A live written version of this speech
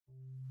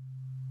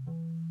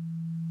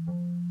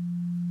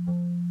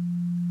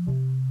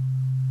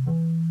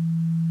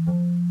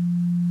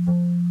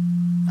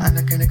I'm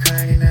not gonna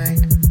cry tonight.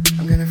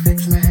 I'm gonna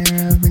fix my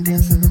hair up and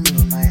dance in the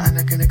moonlight. I'm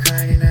not gonna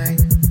cry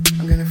tonight.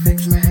 I'm gonna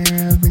fix my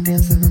hair up and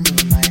dance in the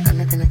moonlight. I'm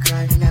not gonna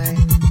cry tonight.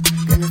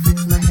 Gonna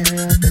fix my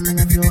hair up and then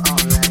I feel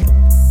alright.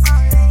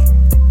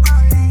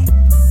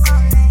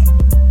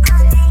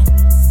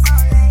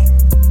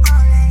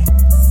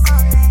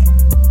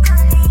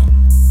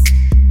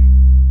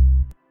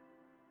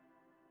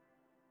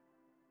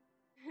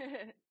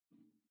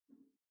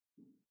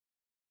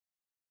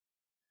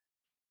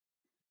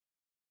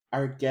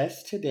 Our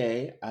guest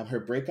today, her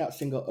breakout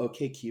single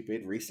 "OK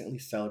Cupid" recently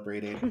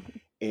celebrated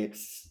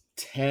its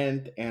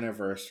 10th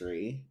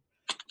anniversary.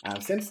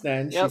 Since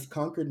then, Yep. she's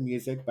conquered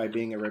music by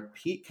being a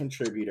repeat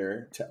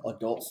contributor to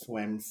Adult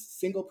Swim's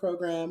single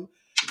program,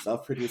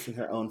 self-producing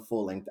her own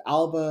full-length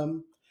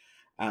album.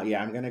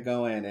 I'm going to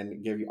go in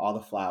and give you all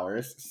the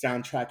flowers.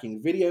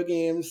 Soundtracking video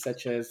games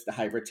such as the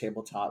hybrid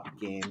tabletop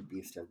game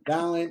Beast of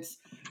Balance,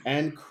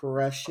 and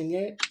crushing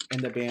it in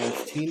the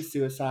bands Teen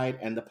Suicide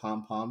and the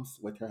Pom Poms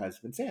with her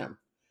husband Sam.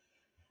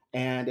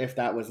 And if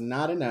that was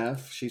not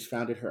enough, she's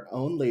founded her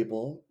own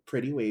label,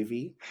 Pretty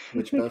Wavy,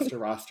 which boasts a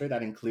roster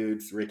that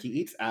includes Ricky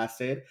Eats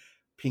Acid,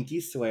 Pinky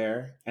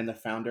Swear, and the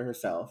founder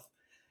herself.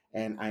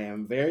 And I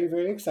am very,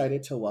 very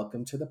excited to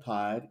welcome to the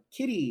pod,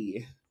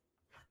 Kitty.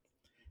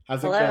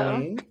 How's Hello. it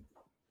going?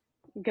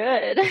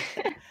 Good.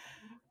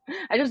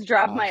 I just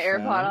dropped my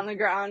Awesome. AirPod on the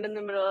ground in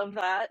the middle of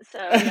that. So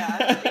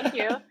yeah, thank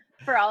you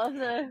for all of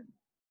the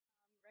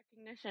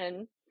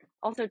recognition.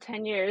 Also,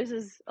 10 years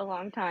is a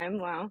long time.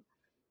 Wow.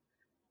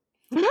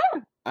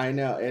 I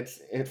know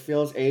it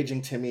feels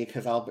aging to me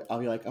because I'll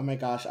be like, oh my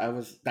gosh,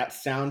 that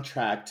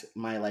soundtracked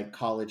my like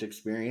college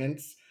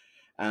experience.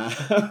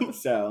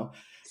 So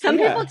Some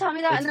yeah, people tell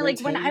me that, it's and they're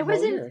been like, when 10 I was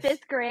whole in years.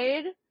 5th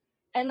grade,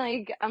 and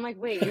like, I'm like,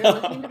 wait, you're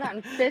listening to that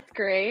in 5th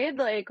grade?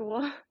 Like,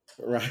 what?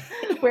 Right.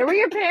 Where were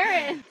your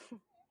parents?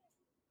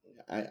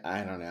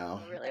 I don't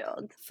know. I'm really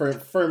old.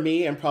 For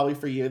me and probably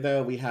for you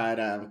though, we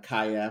had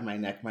Kaya, My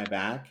Neck, My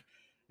Back,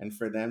 and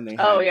for them they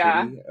had Oh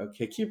yeah. Kitty,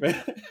 OK Cupid.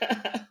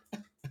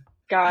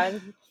 God.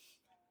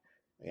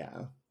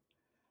 Yeah.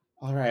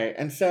 All right.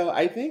 And so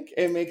I think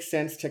it makes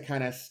sense to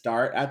kind of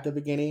start at the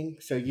beginning.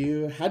 So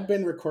you had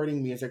been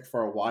recording music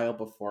for a while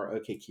before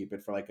OK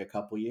Cupid for like a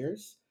couple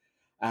years.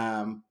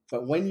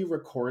 But when you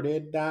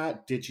recorded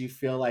that, did you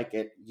feel like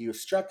you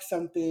struck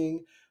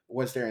something?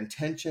 Was there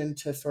intention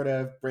to sort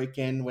of break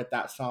in with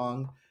that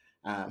song?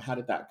 How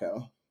did that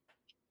go?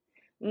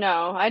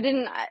 No, I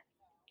didn't.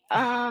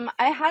 I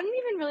hadn't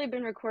even really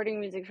been recording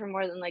music for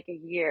more than like a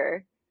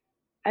year.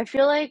 I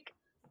feel like,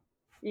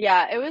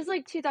 yeah, it was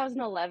like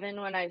 2011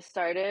 when I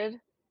started.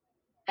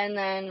 And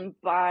then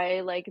by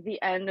like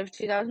the end of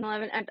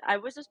 2011, and I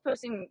was just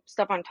posting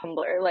stuff on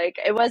Tumblr. Like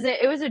it was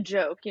a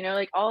joke,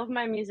 like all of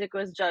my music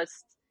was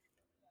just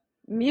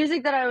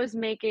music that I was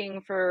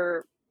making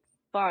for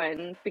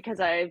fun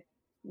because I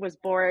was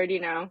bored.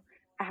 I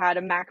had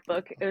a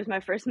MacBook. It was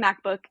my first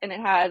MacBook and it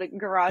had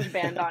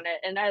GarageBand on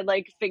it, and I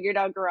like figured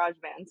out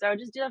GarageBand. So I would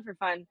just do that for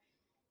fun.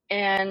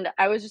 And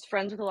I was just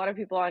friends with a lot of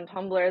people on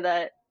Tumblr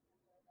that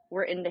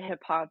were into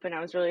hip hop, and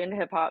I was really into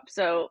hip hop.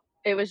 So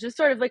it was just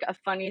sort of like a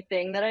funny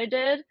thing that I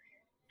did.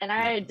 And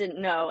I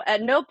didn't know.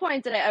 At no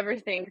point did I ever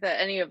think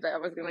that any of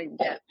that was going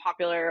to get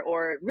popular,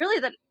 or really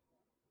that,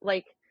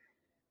 like,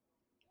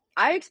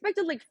 I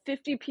expected like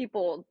 50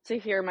 people to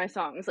hear my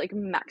songs, like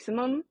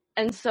maximum.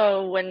 And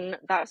so when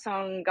that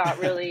song got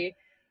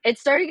it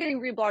started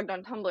getting reblogged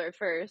on Tumblr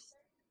first.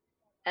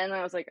 And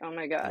I was like, oh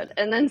my God.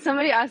 And then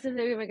somebody asked if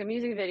they could make a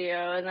music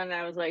video. And then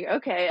I was like,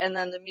 okay. And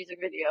then the music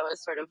video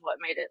is sort of what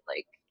made it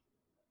like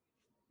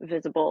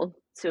visible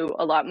to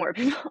a lot more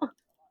people.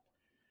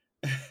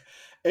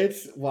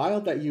 It's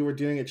wild that you were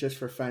doing it just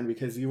for fun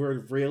because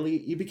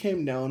you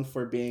became known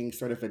for being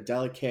sort of a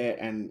delicate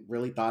and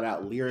really thought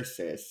out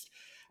lyricist.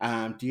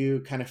 Do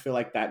you kind of feel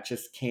like that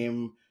just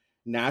came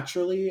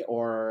naturally,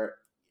 or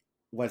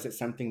was it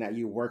something that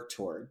you worked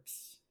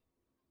towards?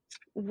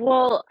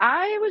 Well,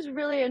 I was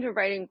really into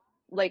writing,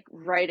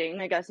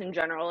 I guess, in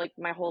general, like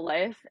my whole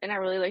life. And I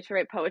really like to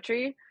write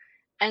poetry.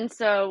 And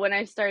so when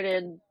I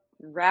started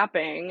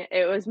rapping,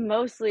 it was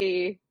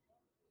mostly,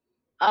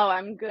 oh,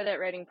 I'm good at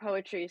writing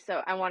poetry,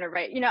 so I want to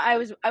write. I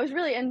was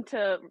really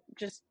into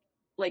just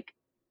like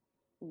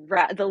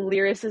the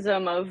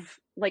lyricism of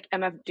like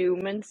MF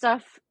Doom and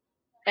stuff.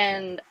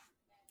 And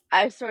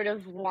I sort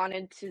of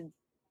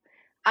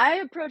I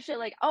approached it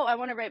like, oh, I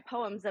want to write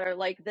poems that are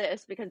like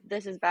this because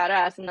this is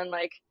badass. And then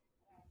like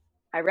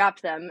I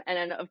rapped them, and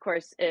then of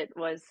course it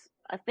was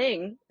a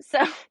thing.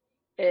 So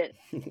it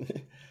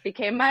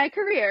became my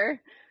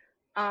career.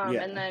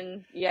 And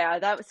then,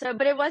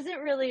 but it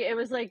wasn't really, it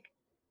was like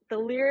the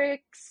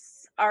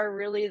lyrics are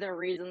really the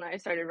reason that I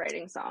started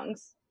writing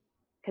songs,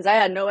 because I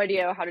had no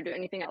idea how to do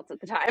anything else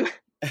at the time.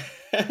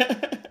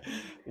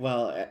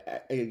 Well,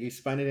 you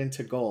spun it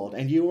into gold,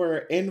 and you were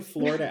in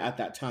Florida at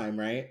that time,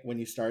 right? When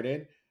you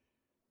started?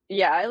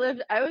 Yeah, I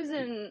was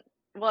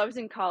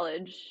in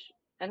college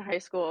and high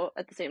school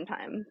at the same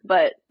time,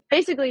 but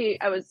basically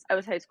I was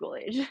high school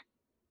age.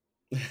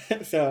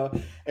 So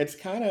it's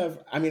kind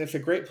of, I mean, it's a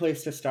great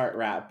place to start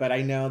rap, but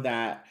I know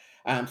that,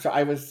 so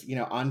I was,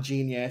 on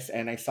Genius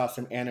and I saw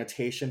some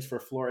annotations for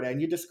Florida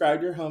and you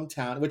described your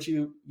hometown, which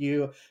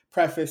you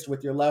prefaced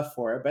with your love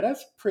for it, but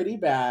that's pretty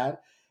bad.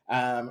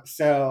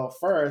 So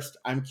first,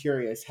 I'm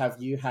curious,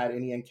 have you had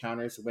any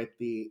encounters with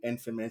the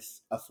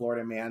infamous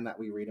Florida man that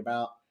we read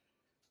about?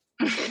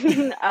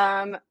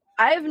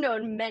 I've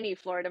known many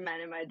Florida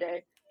men in my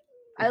day.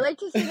 I like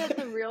to say that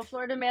the real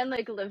Florida man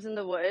like lives in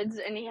the woods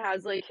and he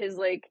has like his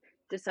like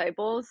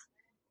disciples.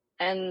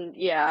 And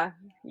yeah,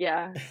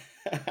 yeah.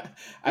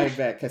 I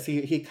bet because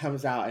he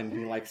comes out and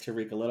he likes to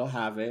wreak a little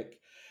havoc.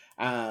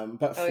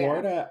 But Oh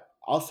yeah. Florida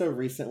also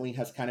recently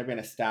has kind of been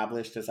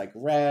established as like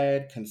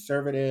red,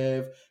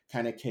 conservative,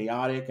 kind of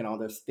chaotic, and all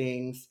those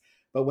things.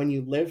 But when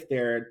you lived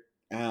there,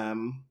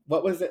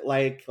 what was it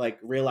like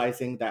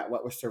realizing that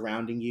what was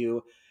surrounding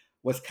you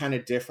was kind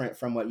of different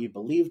from what you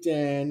believed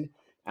in,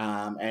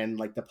 and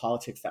like the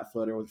politics that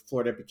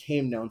Florida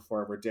became known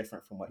for were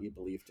different from what you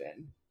believed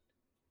in.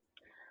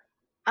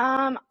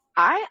 Um,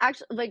 I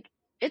actually like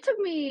it took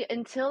me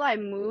until I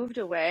moved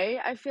away.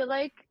 I feel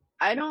like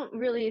I don't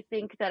really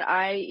think that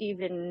I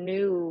even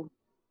knew.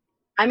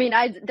 I mean,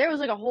 I there was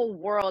like a whole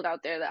world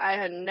out there that I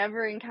had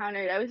never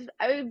encountered. I was,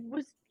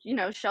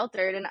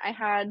 sheltered and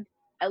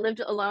I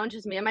lived alone,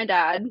 just me and my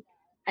dad,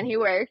 and he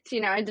worked.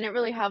 I didn't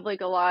really have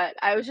like a lot.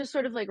 I was just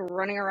sort of like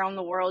running around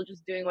the world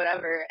just doing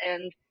whatever.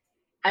 And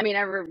I mean,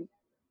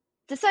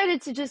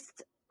 decided to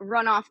just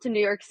run off to New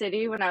York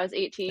City when I was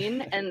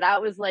 18, and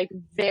that was like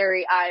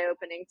very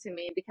eye-opening to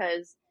me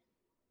because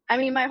I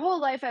mean, my whole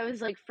life I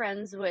was like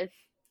friends with,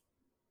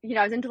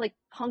 I was into like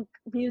punk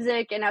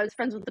music and I was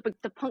friends with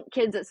the punk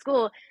kids at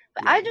school,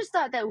 but I Yeah. just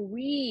thought that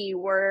we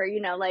were,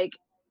 like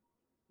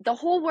the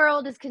whole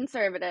world is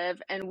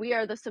conservative and we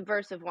are the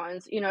subversive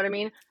ones, you know what I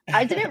mean?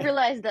 I didn't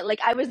realize that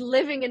like I was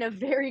living in a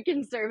very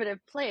conservative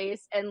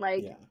place and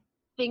like Yeah.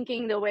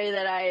 thinking the way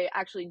that I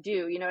actually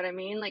do, you know what I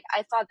mean? Like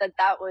I thought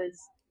that was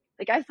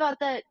like I thought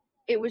that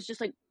it was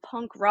just like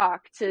punk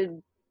rock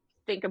to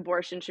think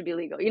abortion should be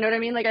legal. You know what I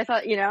mean? Like I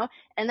thought,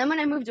 and then when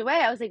I moved away,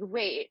 I was like,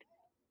 wait,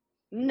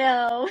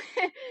 no,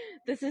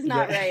 this is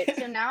not right. Yeah.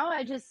 So now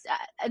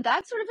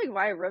that's sort of like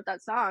why I wrote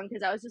that song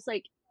because I was just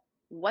like,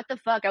 what the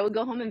fuck? I would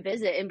go home and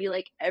visit and be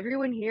like,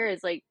 everyone here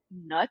is like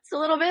nuts a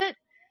little bit.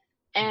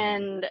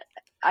 Mhm. And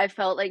I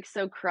felt like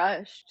so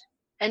crushed.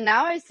 And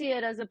now I see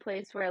it as a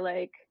place where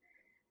like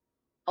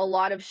a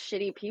lot of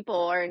shitty people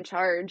are in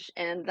charge,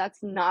 and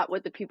that's not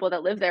what the people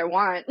that live there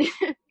want.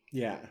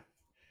 Yeah.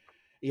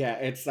 Yeah,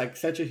 it's like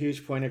such a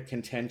huge point of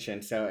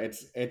contention. So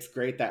it's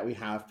great that we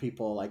have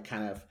people like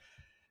kind of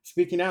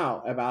speaking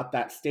out about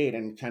that state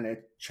and kind of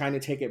trying to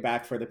take it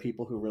back for the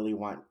people who really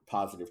want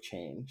positive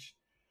change.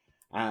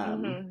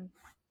 Um, hmm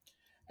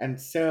and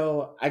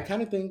so I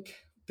kind of think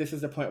this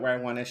is the point where I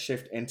want to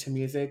shift into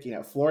music.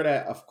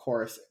 Florida, of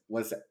course,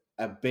 was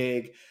a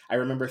big. I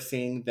remember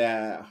seeing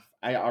the.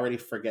 I already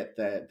forget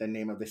the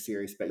name of the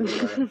series, but you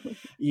were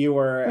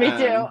Me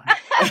too.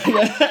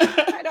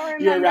 I don't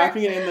you were remember.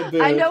 rapping it in the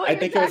I know booth. what I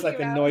you're think it was talking like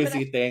a about, but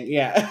noisy thing,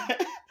 yeah.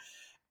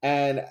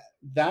 And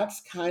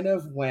that's kind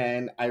of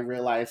when I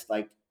realized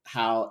like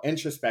how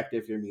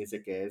introspective your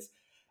music is.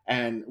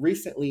 And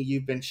recently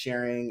you've been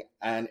sharing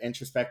an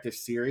introspective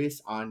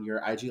series on your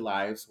IG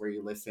lives where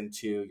you listen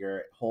to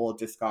your whole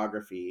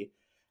discography,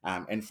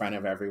 in front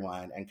of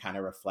everyone and kind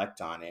of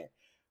reflect on it.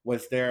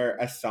 Was there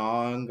a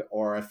song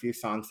or a few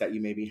songs that you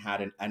maybe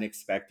had an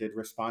unexpected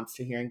response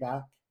to hearing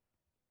back?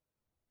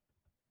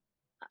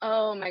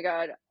 oh my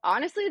God.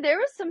 Honestly, there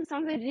was some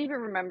songs I didn't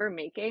even remember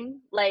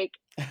making. Like,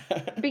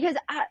 because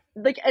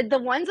the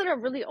ones that are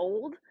really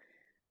old,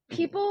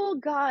 Mhm. people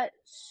got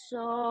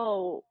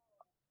so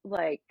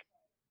like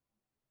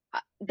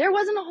there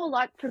wasn't a whole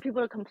lot for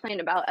people to complain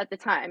about at the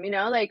time,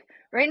 Like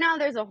right now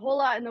there's a whole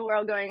lot in the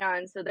world going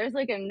on, so there's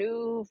like a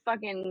new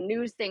fucking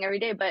news thing every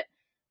day, but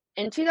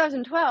in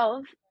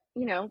 2012,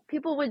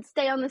 people would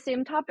stay on the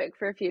same topic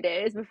for a few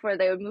days before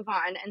they would move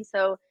on. And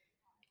so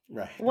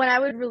Right. when I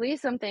would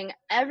release something,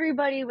 I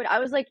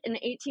was like an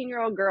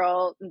 18-year-old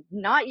girl,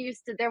 not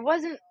used to, there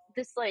wasn't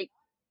this like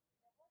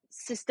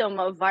system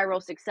of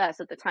viral success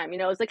at the time.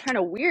 It was like kind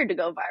of weird to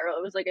go viral.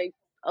 It was like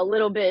a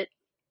little bit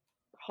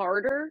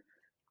harder,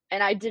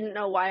 and I didn't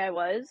know why I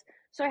was.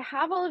 So I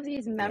have all of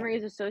these Yeah.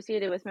 memories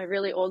associated with my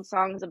really old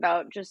songs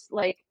about just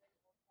like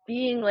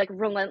being like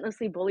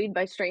relentlessly bullied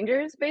by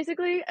strangers,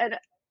 basically. And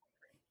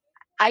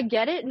I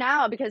get it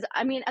now because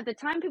I mean, at the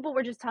time, people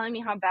were just telling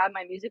me how bad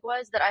my music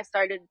was that I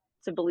started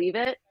to believe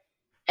it.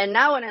 And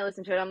now when I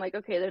listen to it, I'm like,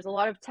 okay, there's a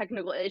lot of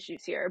technical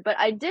issues here, but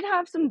I did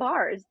have some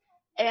bars.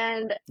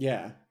 And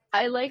Yeah.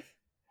 I like,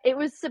 it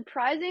was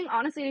surprising,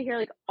 honestly, to hear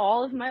like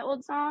all of my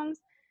old songs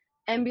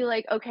and be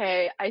like,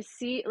 okay, I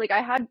see, like,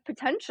 I had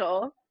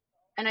potential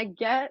and I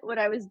get what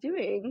I was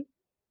doing,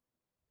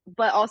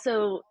 but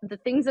also the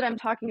things that I'm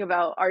talking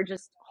about are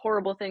just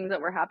horrible things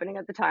that were happening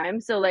at the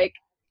time. So, like,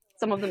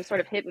 some of them sort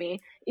of hit me,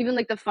 even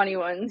like the funny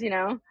ones.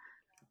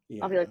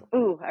 I'll be like, Yeah.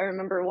 ooh, I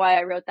remember why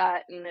I wrote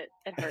that, and it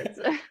hurts.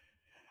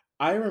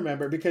 I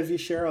remember because you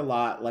share a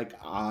lot like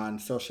on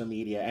social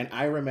media, and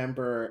I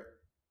remember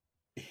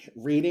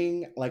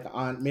reading like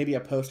on maybe a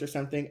post or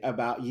something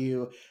about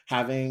you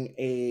having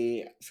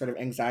a sort of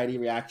anxiety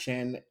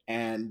reaction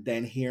and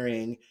then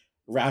hearing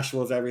Rash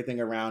was everything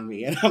around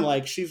me. And I'm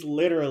like, she's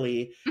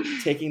literally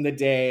taking the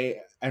day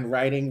and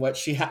writing what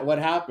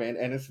happened.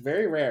 And it's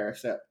very rare.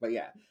 So, but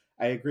yeah,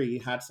 I agree. You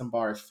had some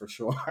bars for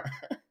sure.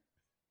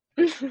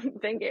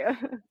 Thank you.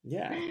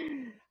 Yeah.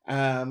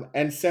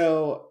 And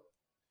so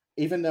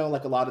even though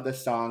like a lot of the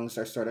songs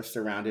are sort of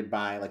surrounded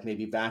by like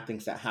maybe bad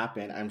things that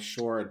happen, I'm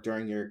sure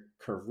during your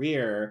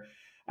career,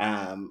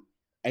 um,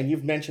 and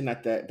you've mentioned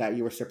that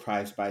you were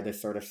surprised by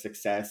this sort of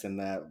success and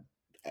the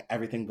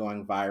everything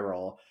going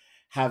viral.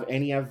 Have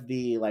any of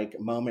the like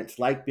moments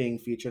like being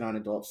featured on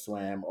Adult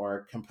Swim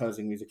or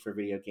composing music for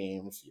video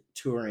games,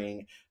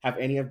 touring, have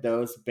any of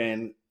those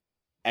been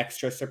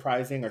extra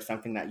surprising or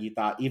something that you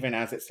thought even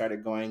as it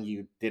started going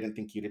you didn't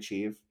think you'd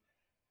achieve?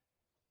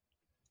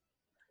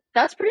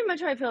 That's pretty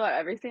much how I feel about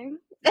everything.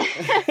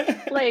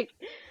 Like,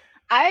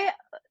 I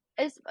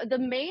it's the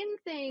main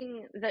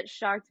thing that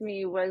shocked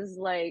me was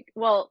like,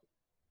 well,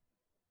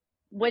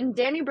 when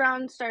Danny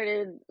Brown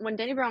wanted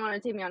to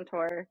take me on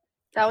tour,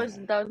 Yeah.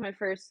 that was my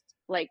first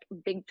like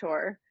big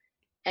tour.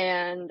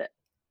 And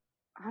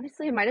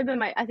honestly, it might have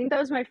been I think that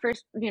was my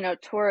first,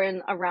 tour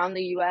in around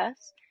the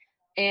US.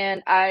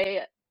 And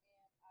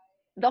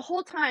the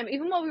whole time,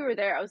 even while we were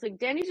there, I was like,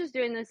 Danny's just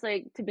doing this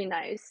like to be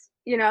nice.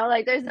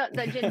 Like there's no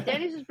that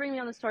Danny's just bringing me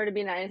on the tour to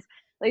be nice.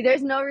 Like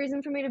there's no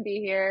reason for me to be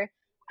here.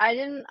 I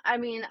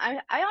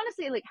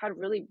honestly like had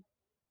really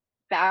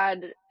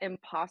bad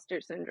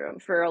imposter syndrome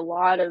for a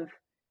lot of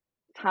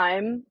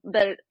time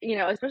that,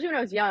 especially when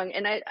I was young.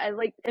 And I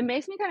like it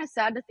makes me kind of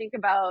sad to think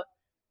about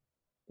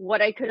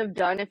what I could have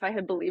done if I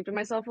had believed in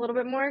myself a little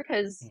bit more,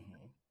 because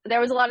Mhm. there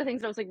was a lot of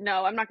things that I was like,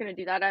 no, I'm not going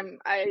to do that.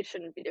 I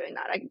shouldn't be doing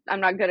that. I'm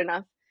not good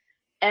enough.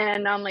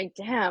 And I'm like,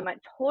 damn, I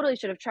totally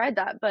should have tried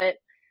that. But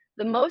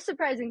the most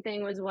surprising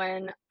thing was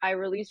when I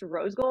released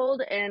Rose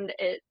Gold and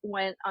it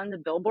went on the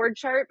Billboard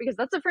chart, because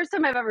that's the first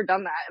time I've ever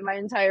done that in my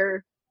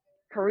entire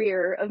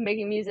career of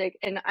making music.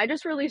 And I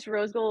just released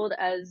Rose Gold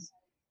as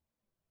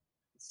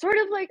sort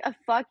of like a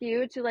fuck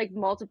you to like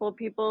multiple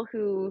people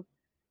who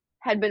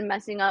had been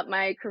messing up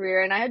my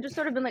career. And I had just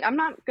sort of been like, I'm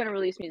not going to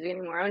release music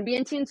anymore. I'm going to be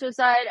in teen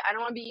suicide. I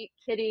don't want to be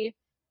Kitty.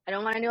 I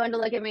don't want anyone to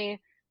look at me.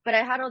 But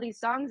I had all these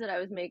songs that I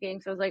was making.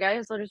 So I was like, I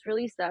guess I'll just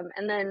release them.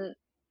 And then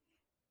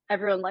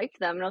everyone liked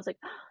them. And I was like,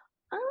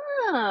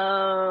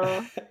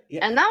 oh.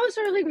 Yeah. And that was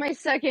sort of like my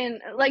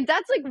second, like,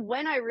 that's like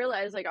when I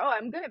realized, like, oh,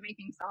 I'm good at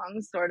making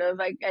songs, sort of,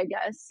 I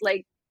guess.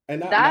 Like,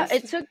 And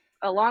it took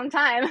a long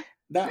time.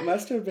 that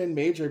must have been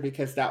major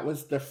because that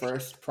was the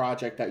first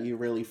project that you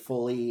really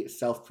fully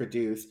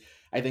self-produced.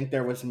 I think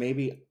there was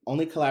maybe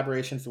only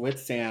collaborations with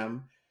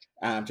Sam,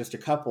 just a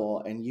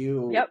couple, and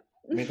you Yep.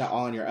 made that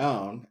all on your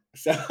own.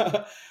 So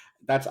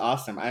that's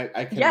awesome. I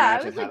can Yeah, I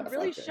imagine was how like that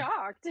really felt.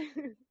 shocked.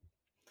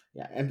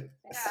 Yeah, and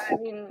Yeah, I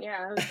mean,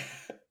 yeah, it was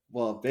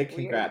well, big weird.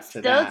 congrats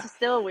to that.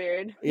 Still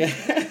weird.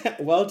 Yeah,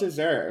 well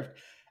deserved.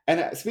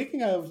 And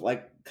speaking of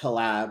like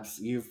collabs,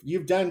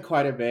 you've done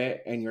quite a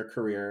bit in your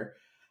career.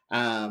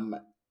 Um,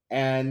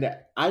 and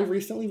I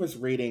recently was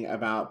reading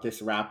about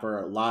this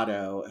rapper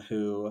Lotto,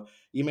 who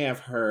you may have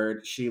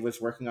heard. She was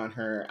working on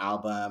her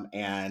album,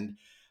 and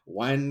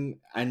one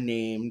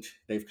unnamed,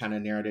 they've kind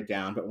of narrowed it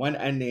down, but one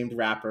unnamed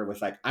rapper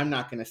was like, "I'm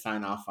not going to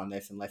sign off on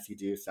this unless you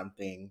do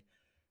something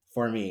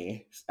for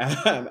me."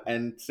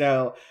 And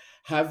so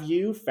have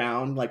you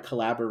found like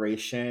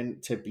collaboration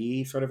to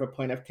be sort of a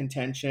point of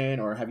contention,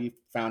 or have you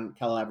found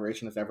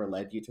collaboration has ever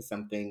led you to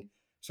something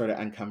sort of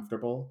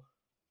uncomfortable?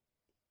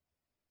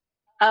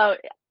 Oh,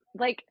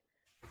 like,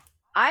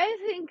 I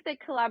think that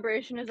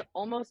collaboration is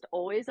almost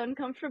always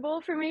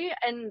uncomfortable for me,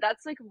 and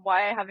that's like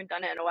why I haven't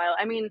done it in a while.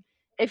 I mean,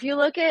 if you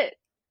look at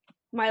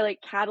my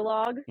like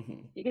catalog,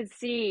 Mhm. you can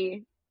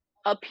see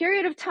a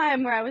period of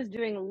time where I was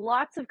doing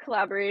lots of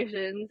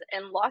collaborations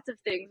and lots of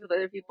things with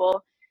other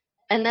people.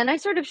 And then I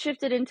sort of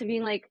shifted into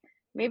being like,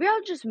 maybe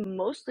I'll just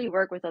mostly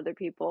work with other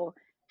people.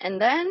 And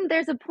then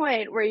there's a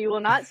point where you will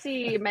not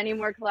see many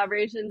more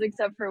collaborations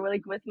except for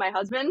like with my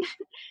husband.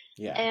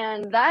 Yeah.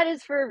 And that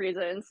is for a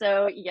reason.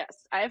 So,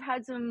 yes, I've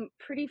had some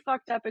pretty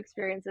fucked up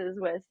experiences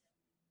with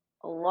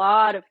a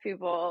lot of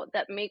people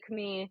that make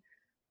me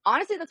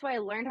honestly, that's why I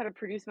learned how to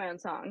produce my own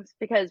songs,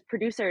 because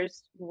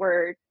producers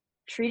were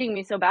treating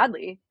me so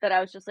badly that I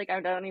was just like, I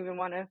don't even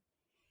want to,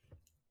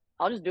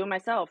 I'll just do it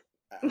myself.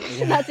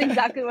 That's Yeah.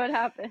 exactly what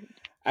happened.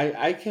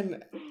 I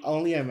can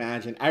only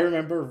imagine. I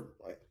remember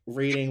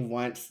reading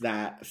once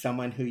that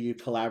someone who you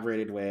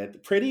collaborated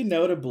with, pretty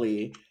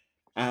notably,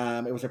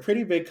 it was a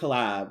pretty big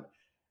collab.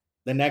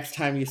 The next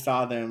time you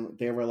saw them,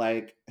 they were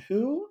like,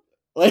 "Who?"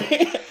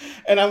 Like,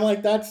 and I'm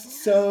like,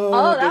 "That's so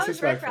Oh, that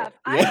was Riff disrespectful." Raff.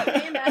 I don't Yeah, pay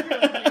him his name. That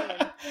was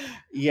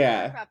Riff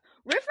yeah, Raff.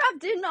 Riff Raff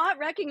did not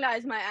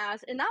recognize my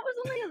ass, and that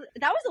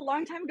was a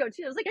long time ago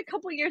too. It was like a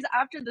couple years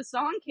after the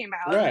song came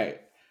out, right.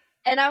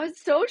 and I was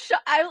so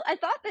shocked. I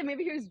thought that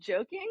maybe he was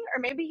joking, or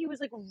maybe he was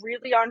like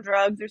really on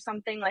drugs or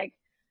something. Like,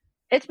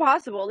 It's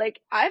possible. Like,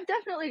 I've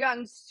definitely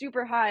gotten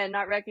super high and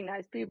not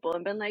recognized people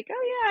and been like,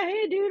 oh yeah,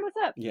 hey dude, what's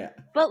up? Yeah.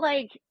 But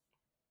like,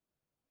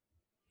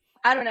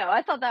 I don't know.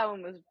 I thought that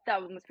one was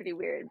pretty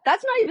weird.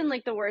 That's not even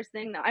like the worst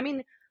thing though. I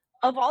mean,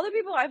 of all the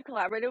people I've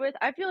collaborated with,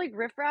 I feel like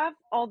Riff Raff,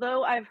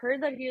 although I've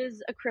heard that he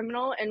is a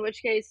criminal, in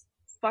which case,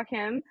 fuck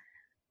him.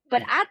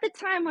 But Yeah. at the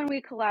time when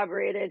we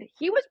collaborated,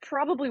 he was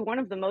probably one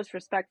of the most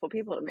respectful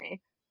people to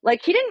me.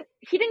 Like he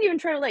didn't even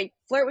try to like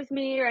flirt with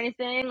me or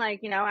anything.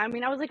 Like, you know, I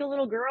mean, I was like a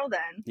little girl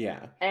then.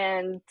 Yeah.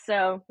 And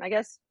so I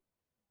guess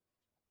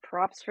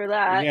props for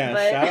that. Yeah,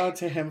 But shout out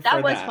to him that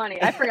for was that.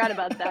 funny. I forgot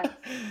about that.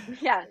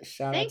 Yeah.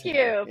 Shout out Thank to you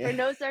him. for Yeah.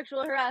 no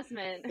sexual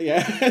harassment.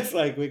 Yeah, it's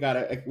like we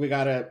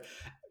gotta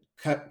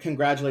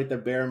congratulate the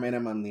bare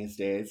minimum these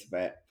days,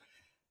 but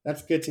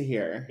that's good to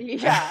hear.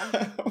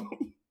 Yeah.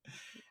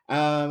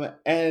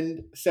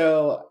 And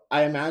so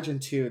I imagine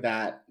too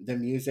that the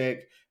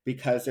music,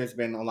 because there's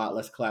been a lot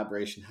less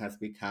collaboration, has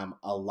become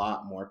a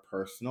lot more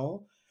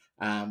personal,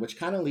 which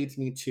kind of leads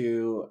me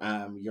to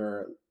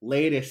your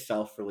latest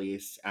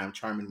self-release,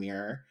 Charm and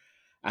Mirror,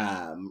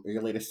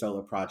 your latest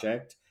solo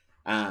project.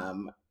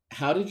 Um,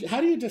 how do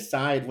you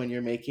decide when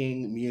you're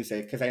making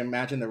music? Because I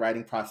imagine the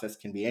writing process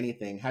can be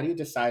anything. How do you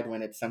decide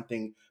when it's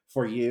something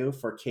for you,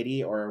 for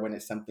Kitty, or when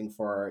it's something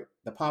for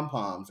the Pom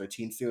Poms or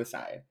Teen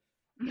Suicide?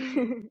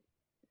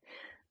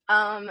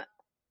 um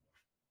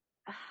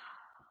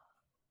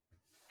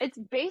it's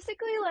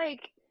basically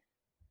like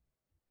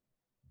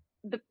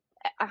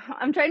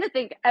I'm trying to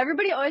think.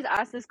 Everybody always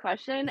asks this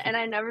question and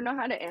I never know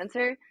how to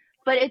answer,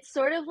 but it's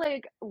sort of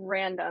like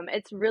random.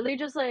 It's really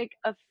just like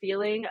a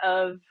feeling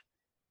of,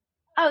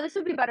 oh, this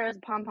would be better as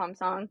a pom pom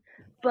song.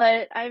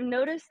 But I've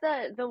noticed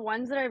that the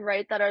ones that I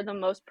write that are the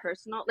most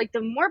personal, like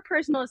the more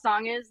personal a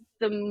song is,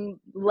 the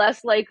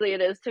less likely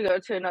it is to go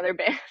to another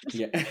band.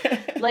 Yeah.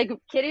 Like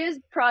Kitty's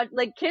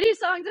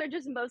songs are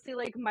just mostly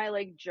like my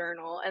like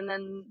journal, and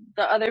then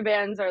the other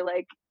bands are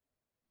like,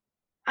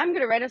 I'm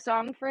gonna write a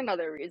song for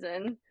another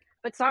reason.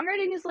 But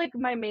songwriting is like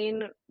my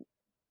main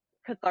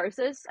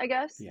catharsis, I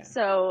guess. Yeah.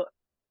 So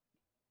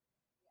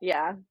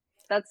yeah,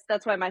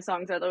 that's why my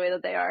songs are the way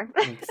that they are.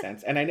 Makes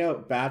sense. And I know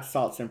Bath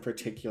Salts in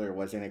particular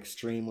was an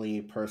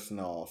extremely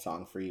personal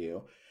song for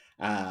you.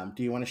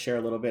 Do you want to share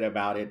a little bit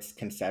about its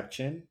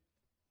conception?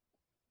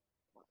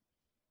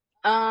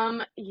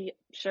 Yeah,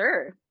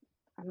 sure.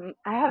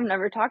 I have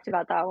never talked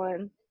about that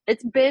one.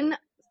 It's been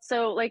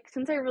so like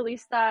since I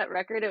released that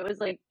record, it was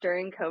like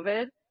during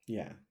COVID,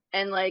 Yeah.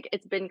 and like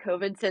it's been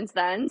COVID since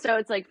then. So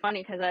it's like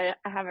funny because I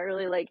haven't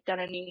really like done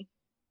any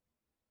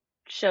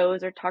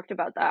shows or talked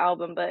about that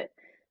album, but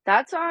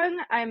that song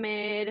I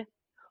made,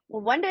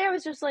 well, one day I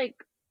was just like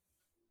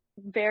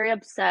very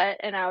upset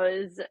and I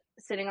was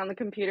sitting on the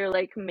computer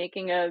like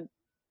making a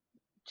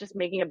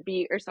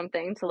beat or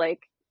something to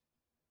like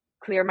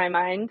clear my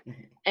mind. Mhm.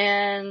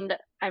 And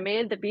I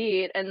made the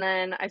beat and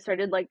then I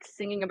started like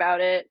singing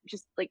about it.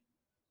 Just like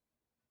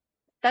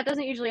that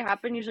doesn't usually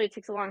happen. Usually it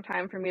takes a long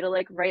time for me to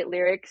like write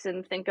lyrics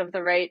and think of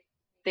the right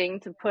thing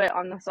to put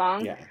on the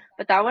song. Yeah.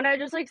 But that one I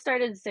just like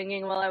started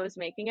singing while I was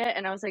making it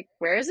and I was like,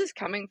 where is this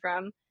coming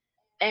from?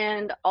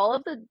 And all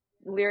of the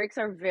lyrics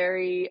are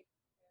very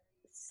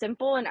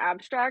simple and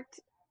abstract,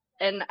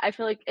 and I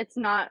feel like it's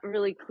not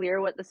really clear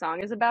what the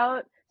song is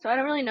about. So I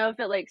don't really know if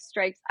it like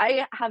strikes.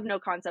 I have no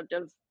concept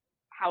of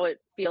how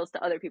it feels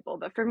to other people,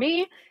 but for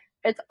me,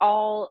 it's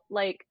all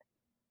like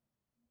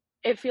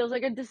it feels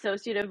like a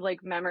dissociative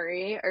like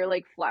memory or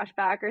like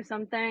flashback or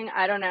something.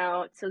 I don't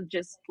know. So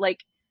just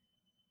like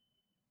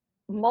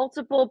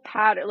multiple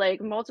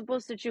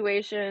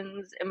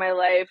situations in my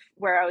life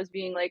where I was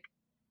being like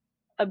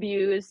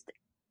abused,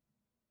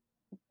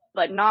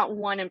 but not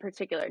one in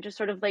particular. Just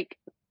sort of like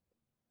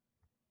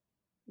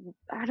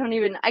I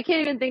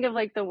can't even think of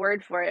like the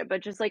word for it,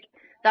 but just like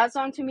that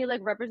song to me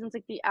like represents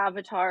like the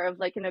avatar of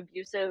like an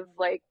abusive,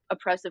 like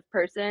oppressive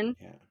person.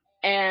 Yeah.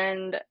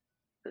 And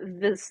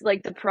this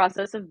like the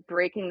process of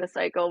breaking the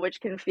cycle,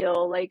 which can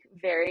feel like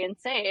very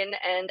insane,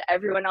 and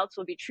everyone else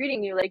will be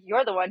treating you like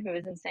you're the one who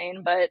is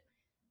insane, but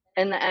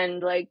in the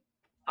end, like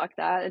fuck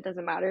that, it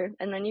doesn't matter.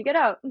 And then you get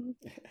out.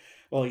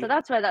 Well, So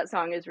that's why that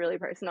song is really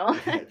personal.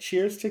 yeah,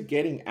 cheers to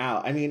getting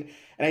out. I mean,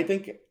 and I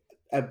think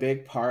a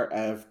big part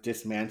of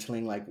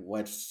dismantling like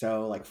what's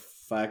so like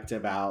fucked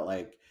about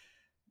like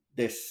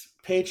this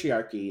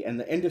patriarchy and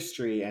the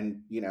industry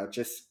and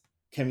just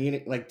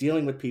community like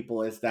dealing with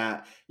people is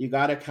that you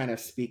got to kind of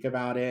speak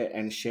about it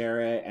and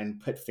share it and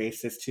put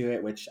faces to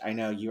it, which I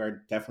know you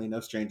are definitely no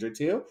stranger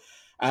to.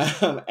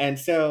 And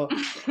so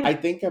I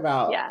think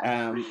about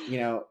Yeah.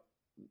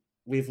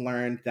 we've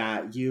learned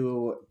that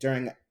you,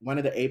 during one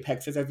of the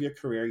apexes of your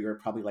career, you were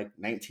probably like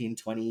 19,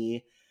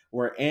 20,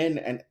 were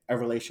in a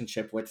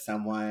relationship with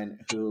someone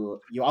who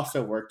you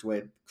also worked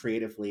with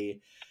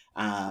creatively.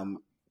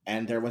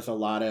 And there was a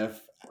lot of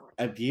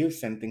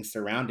abuse and things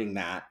surrounding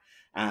that.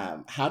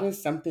 How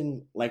does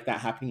something like that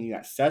happen to you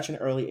at such an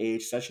early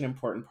age, such an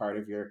important part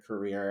of your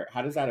career?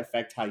 How does that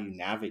affect how you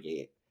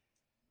navigate?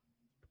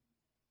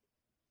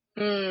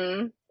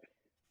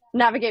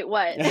 Navigate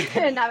what?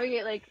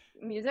 Navigate like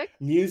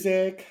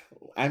Music,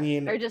 I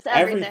mean, or just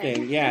everything.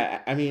 everything?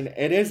 Yeah, I mean,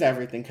 it is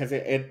everything because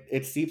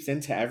it seeps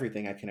into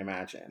everything I can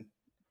imagine.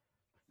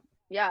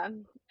 Yeah,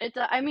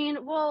 I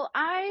mean, well,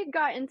 I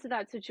got into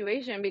that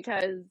situation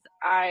because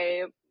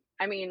I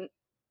mean,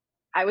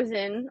 I was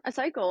in a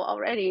cycle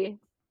already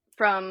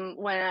from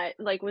when I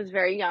like was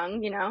very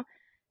young,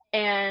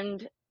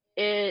 and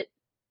it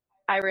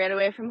I ran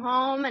away from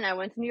home and I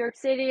went to New York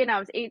City and I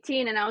was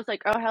 18 and I was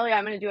like, oh hell yeah,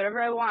 I'm gonna do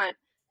whatever I want.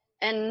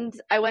 And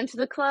I went to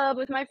the club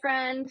with my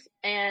friend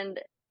and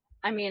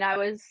I mean, I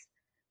was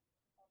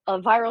a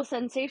viral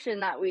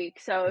sensation that week.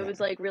 So it Yeah, was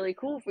like really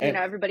cool. and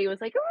Everybody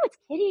was like, "Oh, it's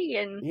Kitty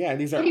and yeah,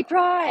 these Kitty are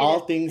Pride," all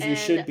things you and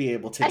should be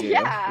able to do.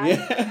 yeah,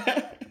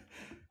 Yeah.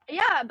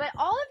 yeah. But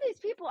all of these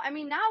people, I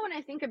mean, now when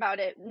I think about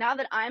it, now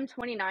that I'm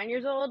 29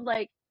 years old,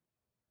 like,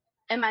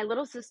 and my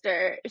little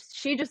sister,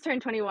 she just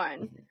turned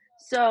 21.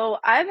 So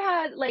I've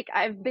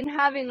been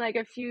having like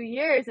a few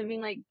years of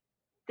being like,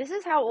 this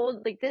is how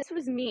old, like, this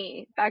was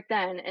me back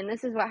then, and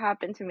this is what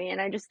happened to me.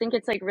 And I just think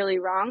it's like really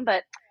wrong.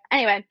 But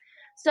anyway,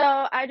 so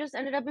I just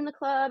ended up in the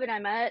club and I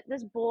met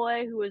this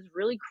boy who was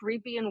really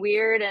creepy and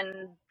weird,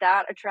 and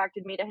that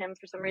attracted me to him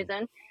for some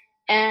reason.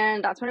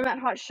 And that's when I met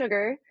Hot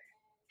Sugar.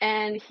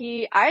 And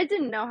I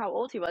didn't know how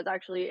old he was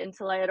actually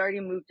until I had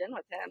already moved in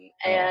with him.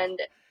 Oh. And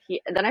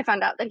then I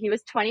found out that he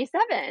was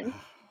 27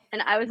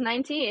 and I was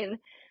 19.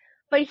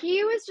 But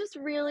he was just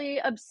really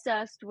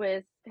obsessed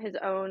with his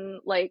own,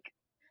 like,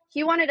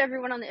 he wanted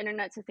everyone on the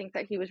internet to think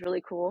that he was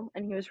really cool,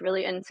 and he was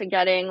really into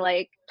getting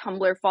like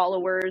Tumblr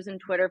followers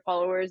and Twitter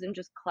followers and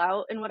just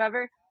clout and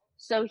whatever.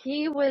 So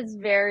he was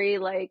very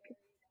like,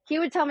 he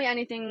would tell me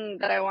anything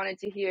that I wanted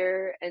to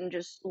hear and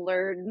just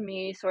lured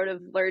me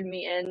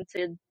in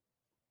to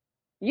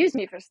use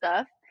me for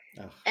stuff.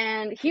 Oh.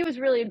 And he was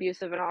really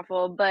abusive and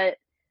awful, but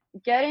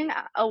getting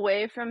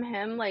away from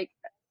him, like,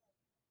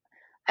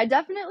 I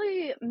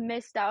definitely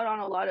missed out on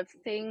a lot of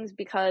things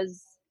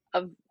because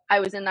of I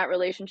was in that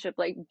relationship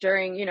like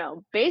during,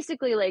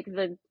 basically like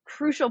the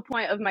crucial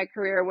point of my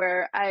career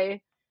where I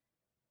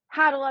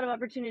had a lot of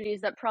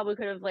opportunities that probably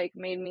could have like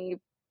made me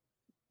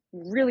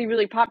really,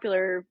 really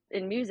popular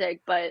in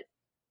music, but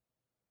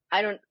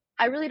I don't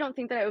I really don't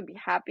think that I would be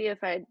happy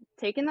if I'd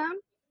taken them,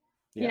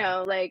 Yeah.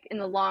 like in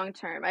the long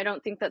term. I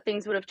don't think that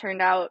things would have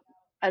turned out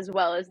as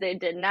well as they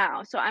did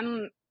now. So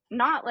I'm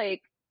not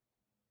like,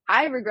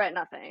 I regret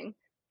nothing,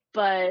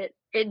 but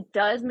it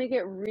does make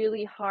it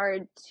really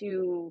hard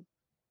to,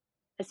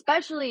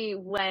 especially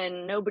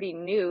when nobody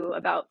knew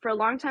about, for a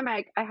long time,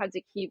 I had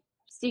to keep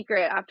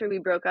secret after we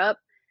broke up.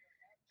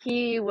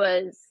 He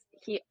was,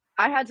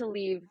 I had to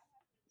leave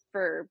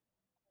for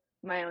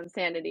my own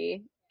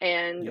sanity,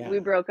 and Yeah. we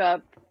broke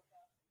up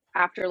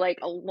after like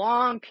a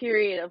long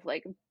period of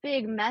like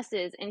big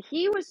messes. And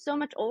he was so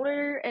much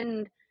older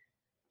and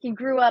he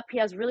grew up, he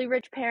has really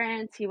rich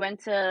parents. He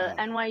went to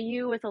Oh.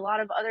 NYU with a lot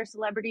of other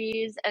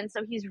celebrities. And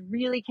so he's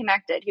really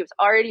connected. He was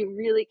already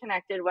really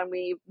connected when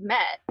we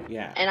met.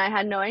 Yeah. And I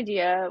had no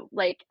idea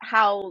like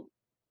how,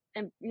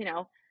 and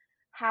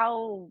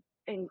how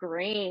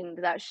ingrained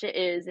that shit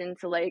is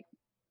into like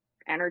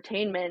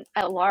entertainment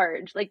at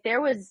large. Like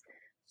there was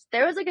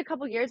like a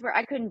couple years where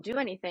I couldn't do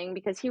anything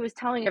because he was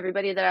telling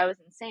everybody that I was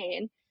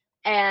insane.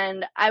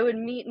 And I would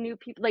meet new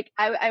people. Like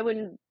I'd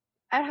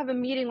have a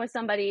meeting with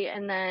somebody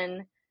and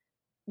then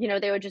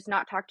they would just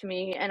not talk to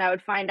me, and I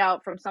would find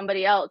out from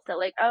somebody else that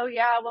like, oh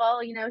yeah, well,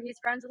 he's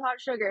friends with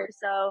Hot Sugar.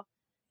 So,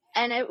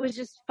 and it was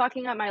just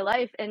fucking up my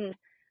life. And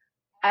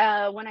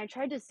when I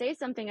tried to say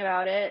something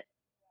about it,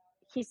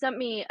 he sent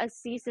me a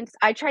cease and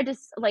I tried to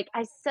like,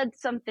 I said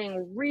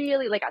something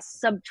really like a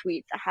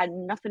subtweet that had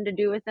nothing to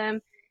do with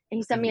him, and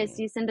he sent me a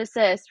cease and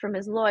desist from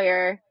his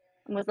lawyer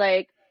and was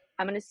like,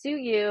 I'm going to sue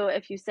you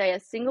if you say a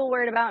single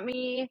word about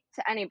me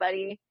to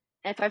anybody.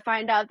 And if I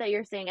find out that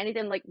you're saying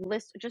anything, like,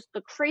 list just the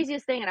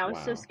craziest thing. And I was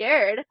so Wow.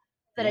 scared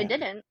that I Yeah.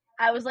 didn't.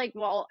 I was like,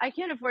 well, I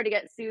can't afford to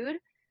get sued.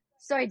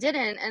 So I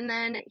didn't. And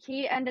then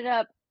he ended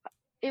up,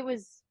 it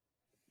was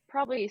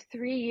probably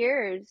 3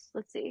 years.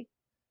 Let's see.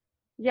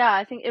 Yeah,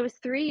 I think it was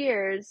 3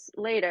 years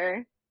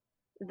later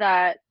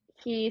that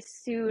he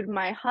sued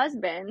my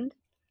husband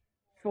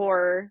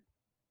for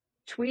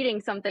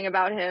tweeting something Yeah.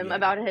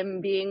 about him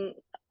being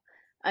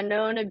a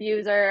known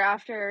abuser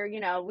after,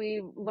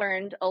 we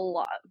learned a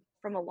lot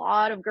from a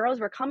lot of girls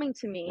were coming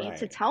to me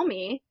to Right. tell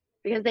me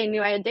because they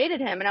knew I had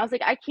dated him. And I was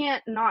like, I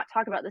can't not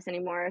talk about this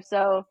anymore.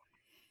 So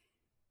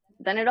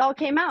then it all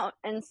came out.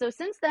 And so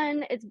since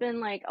then, it's been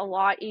like a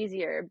lot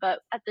easier. But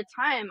at the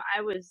time,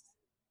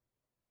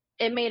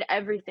 it made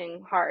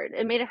everything hard.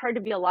 It made it hard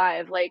to be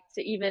alive, like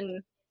to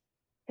even,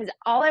 because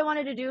all I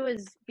wanted to do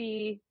was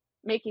be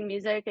making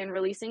music and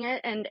releasing it.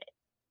 And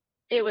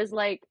it was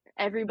like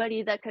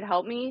everybody that could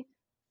help me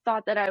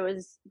thought that I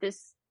was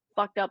this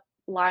fucked up,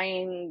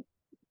 lying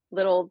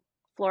little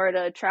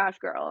Florida trash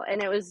girl.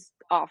 And it was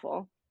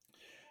awful.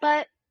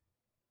 But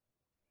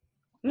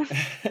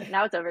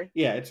now it's over.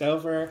 Yeah, it's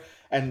over.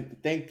 And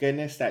thank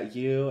goodness that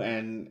you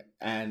and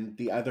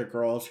the other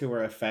girls who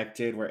were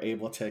affected were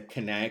able to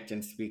connect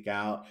and speak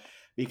out,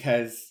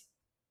 because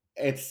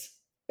it's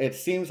it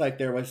seems like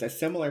there was a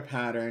similar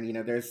pattern.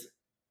 There's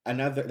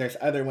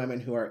other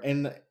women who are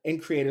in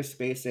creative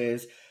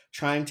spaces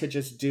trying to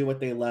just do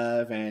what they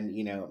love and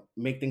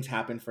make things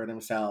happen for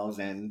themselves,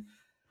 and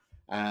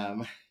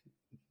um,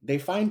 they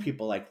find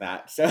people like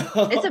that.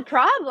 It's a So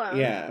problem.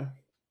 yeah.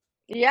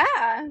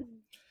 Yeah.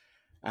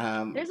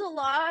 Um, There's a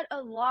lot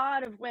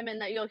of women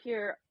that you'll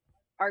hear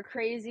are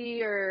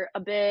crazy or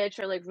a bitch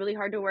or like really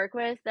hard to work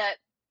with, that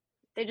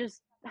they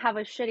just have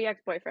a shitty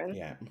ex-boyfriend.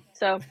 yeah.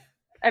 So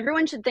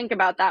everyone should think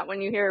about that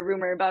when you hear a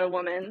rumor about a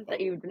woman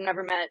that you've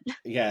never met.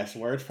 Yes,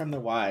 words from the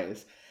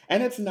wise.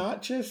 And it's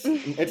not just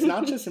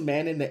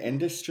men in the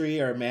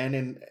industry or men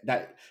in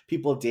that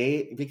people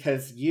date,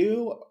 because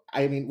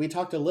we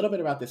talked a little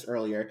bit about this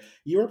earlier.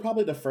 You were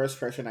probably the first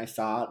person I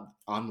saw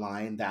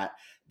online that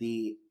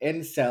the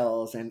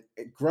incels and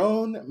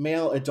grown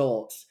male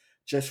adults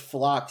just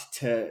flocked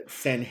to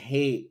send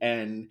hate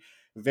and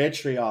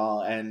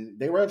vitriol, and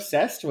they were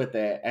obsessed with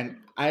it. And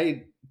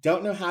I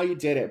don't know how you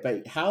did it,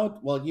 but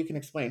well, you can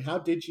explain. How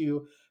did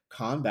you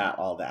combat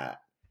all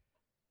that?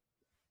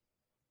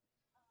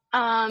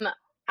 Um,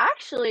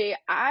 Actually,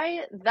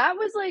 that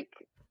was like,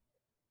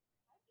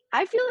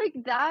 I feel like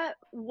that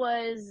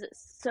was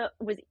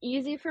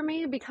easy for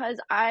me because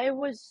I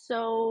was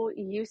so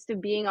used to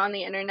being on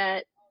the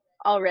internet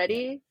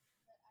Yeah. already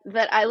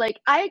that I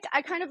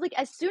kind of like,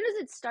 as soon as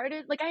it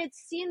started, like I had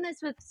seen this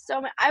with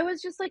so much, I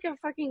was just like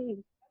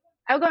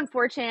I would go on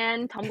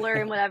 4chan,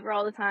 Tumblr, and whatever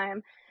all the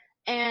time,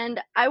 and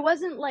I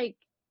wasn't like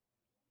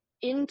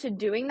into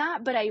doing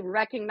that, but I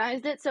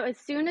recognized it. So as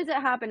soon as it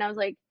happened, I was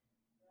like,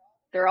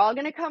 they're all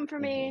gonna come for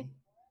me. Hmm.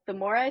 The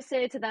more I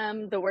say it to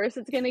them, the worse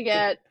it's gonna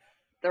get.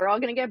 They're all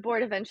gonna get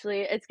bored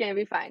eventually. It's gonna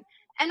be fine.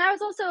 And I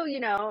was also,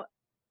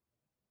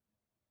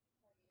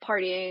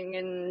 partying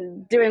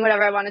and doing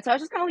whatever I wanted. So I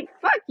was just kind of like,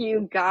 fuck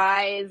you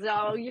guys.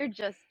 Oh, you're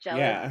just jealous.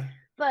 Yeah.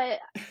 But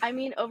I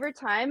mean, over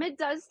time, it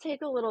does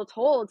take a little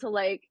toll to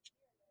like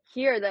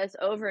hear this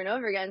over and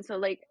over again. So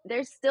like,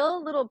 there's still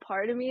a little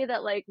part of me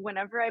that like,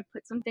 whenever I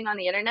put something on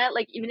the internet,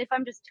 like even if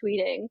I'm just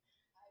tweeting,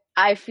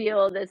 I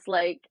feel this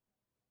like,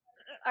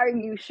 are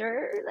you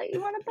sure that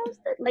you want to post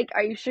it? Like,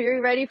 are you sure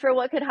you're ready for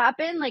what could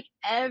happen? Like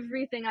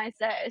everything I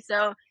say.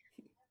 So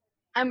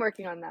I'm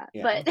working on that.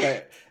 Yeah. But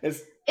But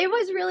it's it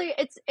was really,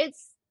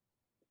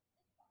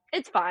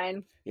 it's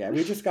fine. yeah,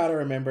 we just got to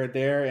remember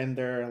they're in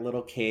their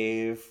little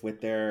cave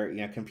with their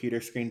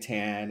computer screen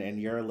tan,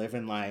 and you're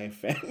living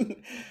life and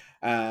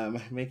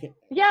make it.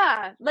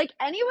 Yeah, like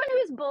anyone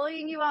who's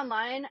bullying you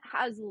online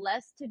has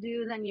less to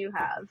do than you Yeah.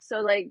 have.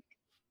 So like,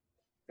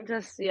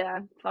 just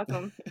yeah, fuck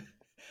them.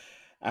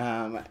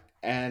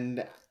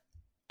 And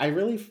I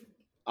really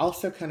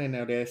also kind of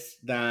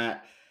noticed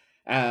that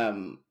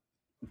um,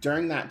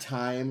 during that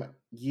time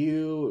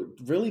you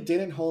really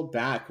didn't hold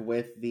back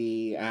with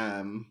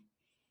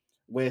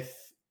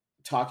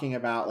talking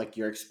about like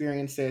your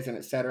experiences and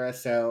etc.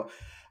 So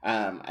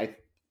um, I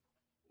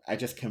I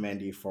just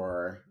commend you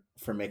for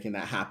making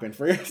that happen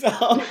for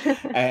yourself.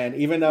 And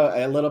even though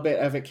a little bit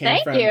of it came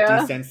Thank from you.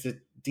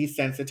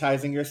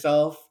 desensitizing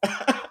yourself,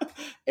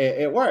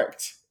 it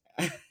worked.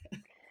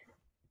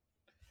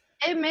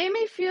 It made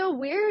me feel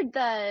weird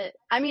that,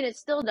 I mean, it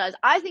still does.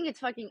 I think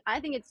it's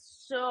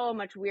so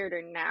much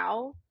weirder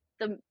now.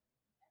 The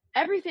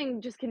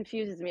Everything just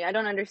confuses me. I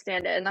don't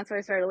understand it, and that's why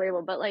I started a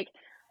label. But like,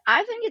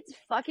 I think it's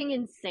fucking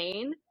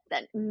insane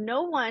that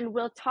no one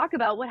will talk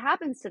about what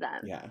happens to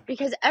them Yeah.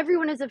 because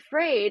everyone is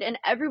afraid and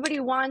everybody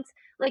wants,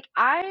 like,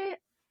 I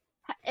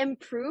am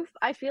proof.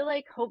 I feel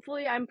like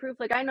hopefully I'm proof.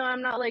 Like, I know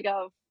I'm not like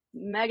a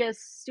mega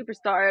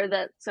superstar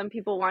that some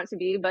people want to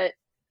be, but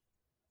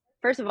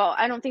first of all,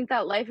 I don't think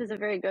that life is a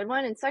very good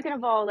one. And second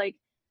of all, like,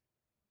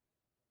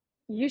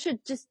 you should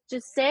just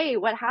say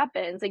what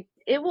happens. Like,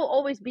 it will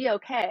always be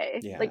okay.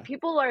 Yeah. Like,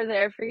 people are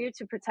there for you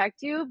to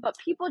protect you, but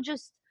people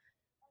just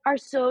are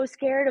so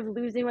scared of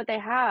losing what they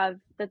have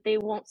that they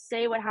won't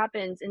say what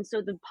happens. And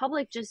so the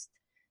public just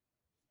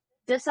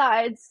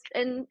decides,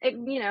 and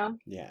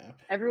Yeah.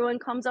 everyone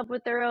comes up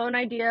with their own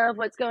idea of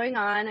what's going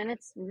on, and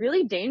it's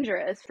really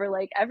dangerous for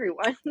like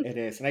everyone. It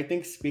is. And I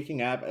think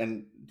speaking up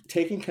and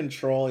taking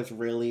control is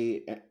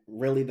really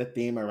the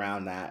theme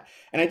around that.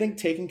 And I think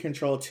taking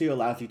control too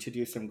allows you to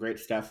do some great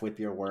stuff with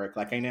your work.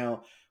 Like I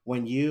know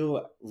when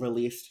you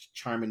released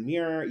Charm and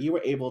Mirror, you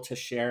were able to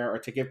share or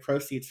to give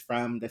proceeds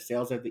from the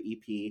sales of the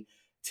EP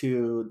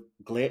to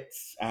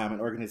Glitz, an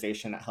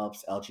organization that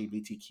helps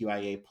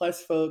LGBTQIA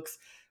plus folks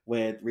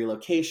with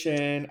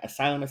relocation,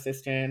 asylum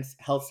assistance,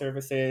 health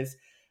services.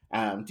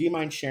 Do you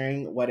mind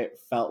sharing what it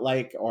felt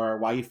like, or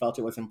why you felt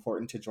it was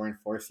important to join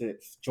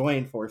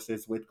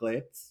forces with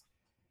Glitz?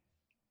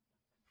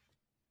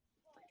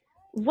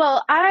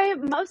 Well, I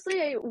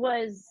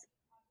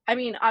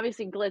mean,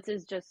 obviously Glitz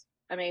is just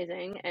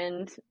amazing,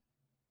 and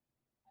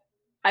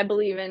I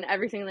believe in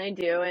everything they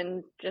do,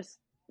 and just,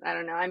 I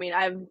don't know. I mean,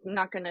 I'm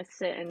not going to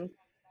sit and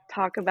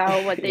talk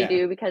about what they Yeah.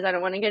 do because I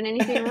don't want to get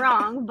anything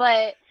wrong,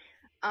 but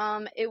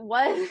it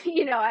was,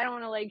 I don't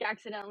want to like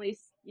accidentally,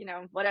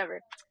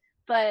 whatever.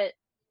 But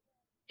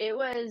it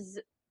was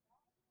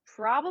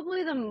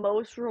probably the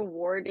most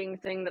rewarding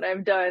thing that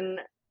I've done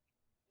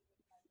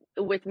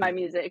with my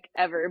music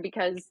ever,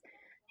 because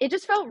it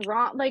just felt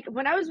wrong. Like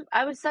when I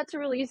was set to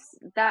release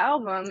that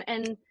album,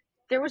 and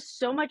there was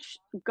so much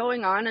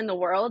going on in the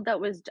world that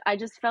was, I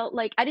just felt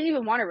like I didn't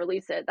even want to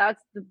release it.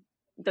 That's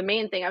the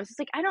main thing. I was just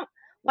like,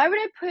 why would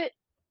I put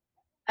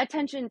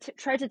attention to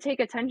try to take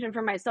attention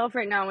from myself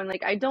right now when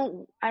like I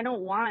don't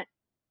want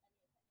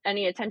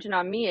any attention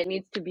on me. It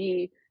needs to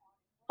be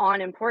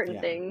on important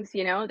Yeah. things,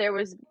 you know? There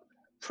was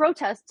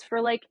protests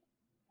for like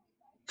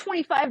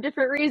 25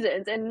 different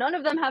reasons, and none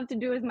of them have to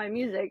do with my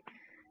music.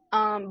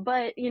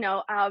 But you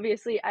know,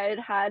 obviously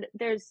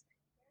there's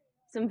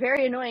some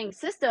very annoying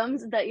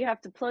systems that you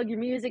have to plug your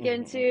music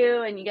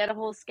into, and you get a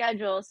whole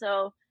schedule.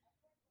 So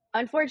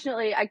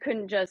unfortunately I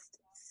couldn't just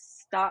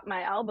stop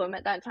my album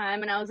at that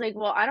time. And I was like,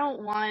 well, I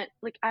don't want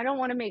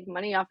to make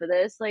money off of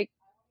this. Like,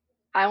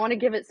 I want to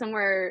give it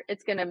somewhere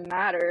it's going to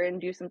matter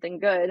and do something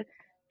good.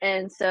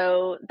 And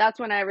so that's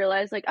when I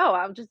realized, like, oh,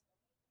 I'll just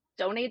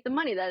donate the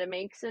money that it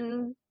makes,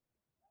 and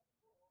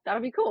that'll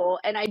be cool.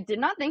 And I did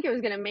not think it was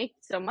going to make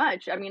so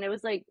much. I mean, it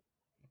was like,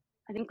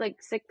 I think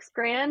like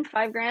 $6,000,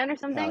 $5,000 or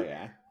something. Hell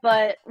yeah.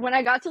 But when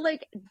I got to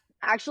like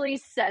actually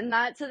send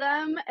that to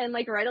them and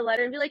like write a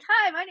letter and be like,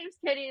 hi, my name's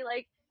Kitty,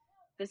 like,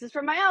 this is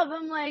from my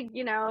album, like,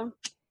 you know,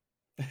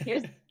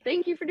 here's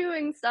thank you for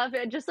doing stuff.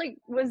 It just like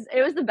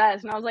it was the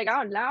best. And I was like,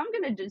 oh, now I'm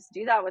gonna just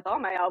do that with all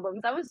my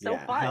albums. That was so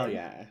fun. Hell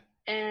yeah.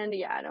 And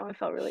yeah, no, it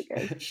felt really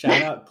good.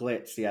 Shout out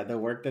Glitz. Yeah, the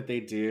work that they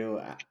do,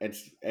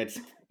 it's yes,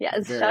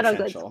 very shout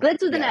essential. out Glitz.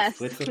 Glitz with an S.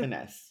 Glitz with an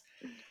S.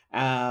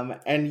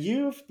 And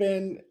you've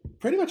been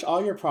pretty much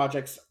all your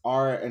projects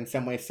are in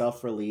some way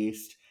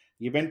self-released.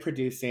 You've been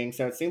producing,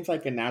 so it seems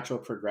like a natural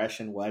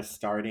progression was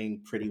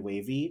starting Pretty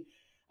Wavy.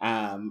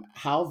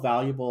 How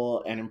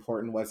valuable and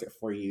important was it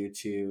for you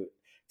to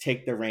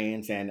take the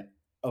reins and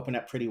open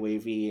up Pretty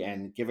Wavy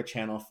and give a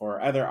channel for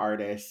other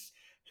artists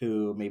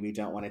who maybe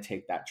don't want to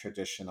take that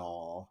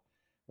traditional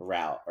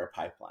route or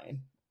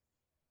pipeline?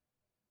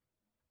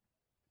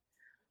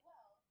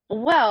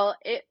 Well,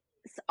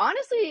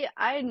 honestly,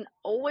 I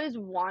always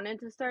wanted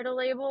to start a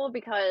label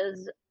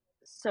because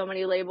so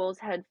many labels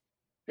had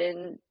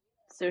been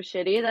so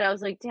shitty that I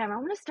was like, damn, I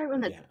want to start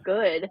one that's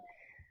good.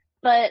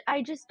 But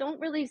I just don't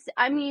really,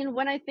 I mean,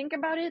 when I think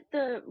about it,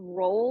 the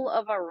role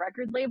of a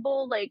record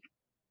label, like,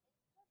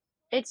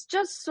 it's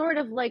just sort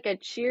of like a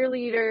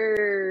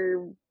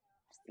cheerleader,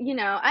 you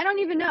know, I don't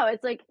even know.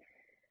 It's like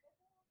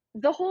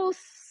the whole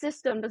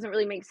system doesn't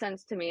really make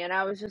sense to me. And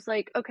I was just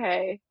like,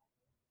 okay,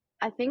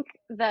 I think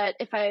that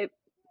if I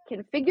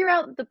can figure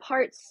out the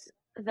parts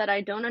that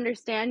I don't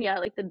understand yet,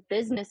 like the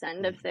business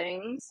end of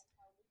things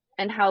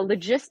and how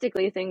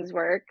logistically things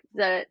work,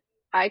 that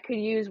I could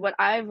use what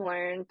I've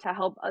learned to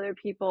help other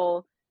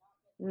people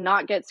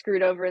not get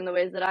screwed over in the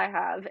ways that I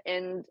have,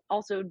 and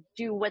also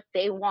do what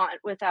they want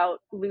without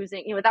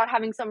losing, you know, without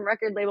having some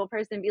record label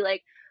person be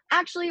like,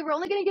 actually, we're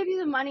only going to give you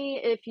the money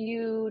if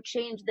you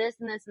change this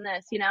and this and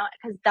this, you know,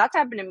 because that's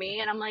happened to me.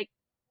 And I'm like,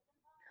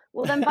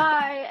 well, then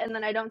bye. And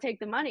then I don't take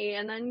the money,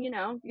 and then, you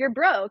know, you're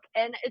broke.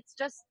 And that's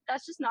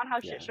just not how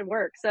shit should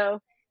work.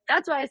 So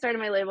that's why I started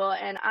my label.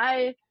 And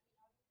I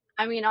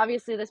mean,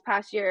 obviously this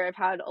past year I've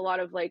had a lot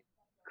of like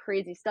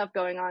crazy stuff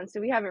going on, so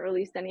we haven't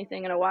released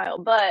anything in a while,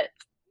 but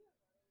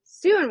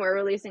soon we're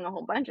releasing a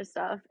whole bunch of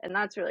stuff, and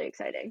that's really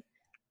exciting.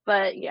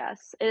 But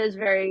yes, it is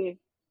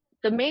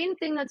the main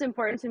thing that's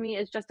important to me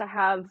is just to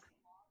have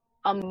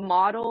a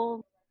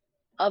model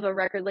of a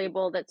record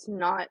label that's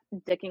not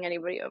dicking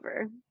anybody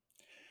over.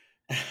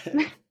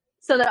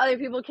 So that other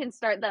people can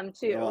start them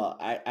too. Well,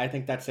 I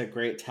think that's a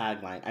great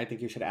tagline. I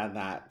think you should add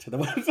that to the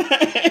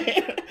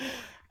website.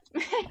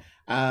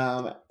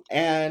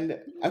 And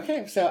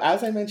okay, so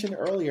as I mentioned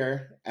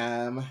earlier,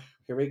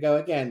 here we go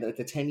again,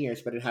 the 10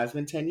 years, but it has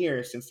been 10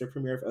 years since the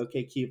premiere of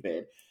OK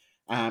Cupid.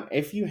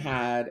 If you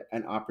had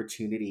an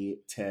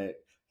opportunity to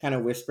kind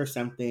of whisper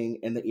something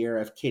in the ear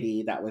of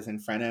Kitty that was in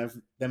front of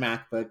the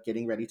MacBook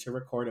getting ready to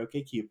record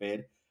OK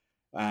Cupid,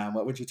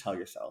 what would you tell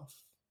yourself?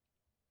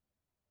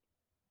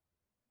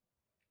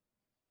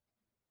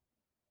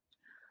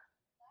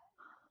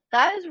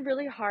 That is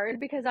really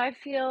hard, because I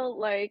feel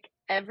like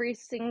every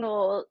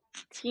single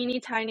teeny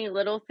tiny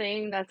little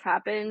thing that's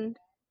happened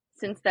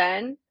since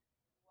then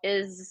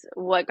is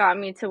what got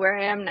me to where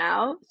I am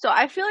now. So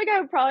I feel like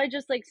I would probably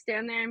just like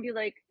stand there and be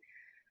like,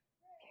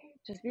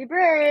 just be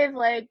brave.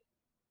 Like,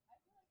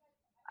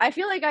 I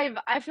feel like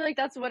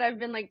that's what I've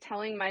been like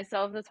telling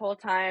myself this whole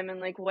time,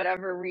 and like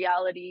whatever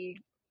reality,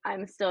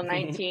 I'm still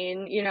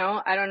 19, you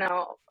know, I don't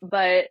know.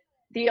 But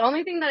the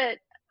only thing that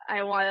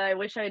I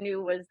wish I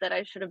knew was that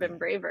I should have been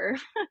braver,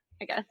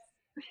 I guess.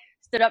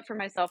 Stood up for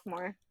myself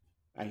more.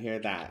 I hear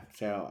that.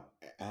 So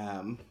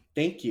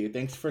thank you.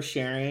 Thanks for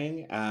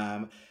sharing.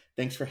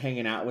 Thanks for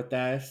hanging out with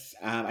us.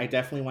 I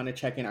definitely want to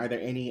check in. Are there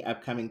any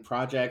upcoming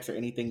projects or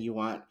anything you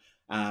want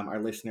our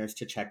listeners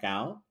to check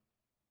out?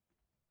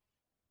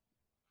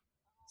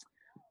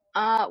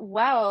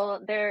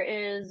 Well, there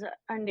is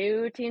a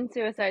new teen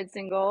suicide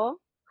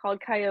single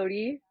called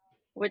Coyote,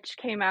 which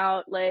came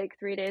out like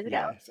 3 days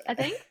ago, I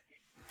think.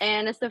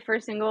 and it's the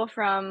first single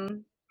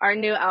from our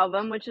new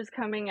album, which is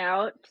coming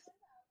out.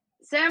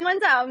 Sam,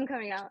 when's the album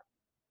coming out?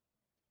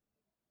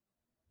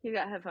 He's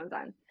got headphones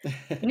on.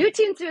 New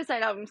Teen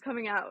Suicide album's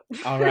coming out.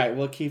 All right,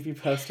 we'll keep you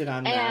posted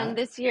on that. And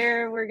this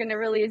year we're gonna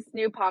release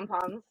new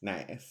pom-poms.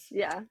 Nice.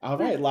 Yeah. All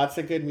right, lots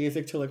of good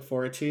music to look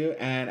forward to.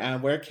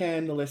 And where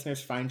can the listeners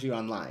find you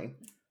online?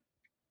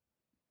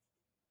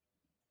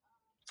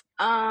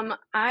 I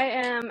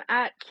am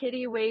at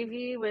Kitty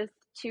Wavy with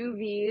 2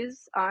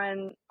 V's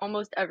on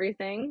almost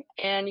everything,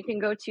 and you can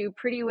go to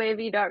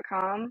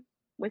prettywavy.com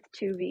with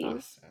 2 V's.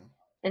 Awesome.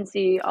 And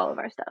see all of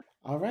our stuff.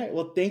 All right.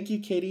 Well, thank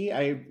you, Kitty.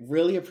 I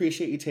really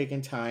appreciate you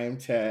taking time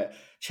to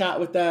chat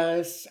with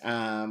us.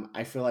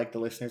 I feel like the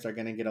listeners are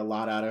going to get a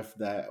lot out of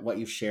what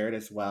you shared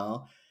as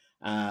well.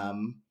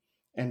 And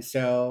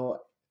so,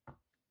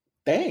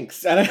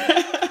 thanks. This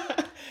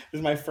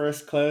is my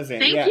first closing.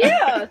 Thank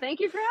you.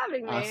 Thank you for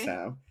having me.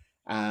 Awesome.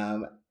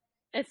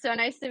 It's so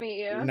nice to meet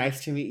you.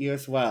 Nice to meet you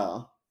as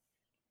well.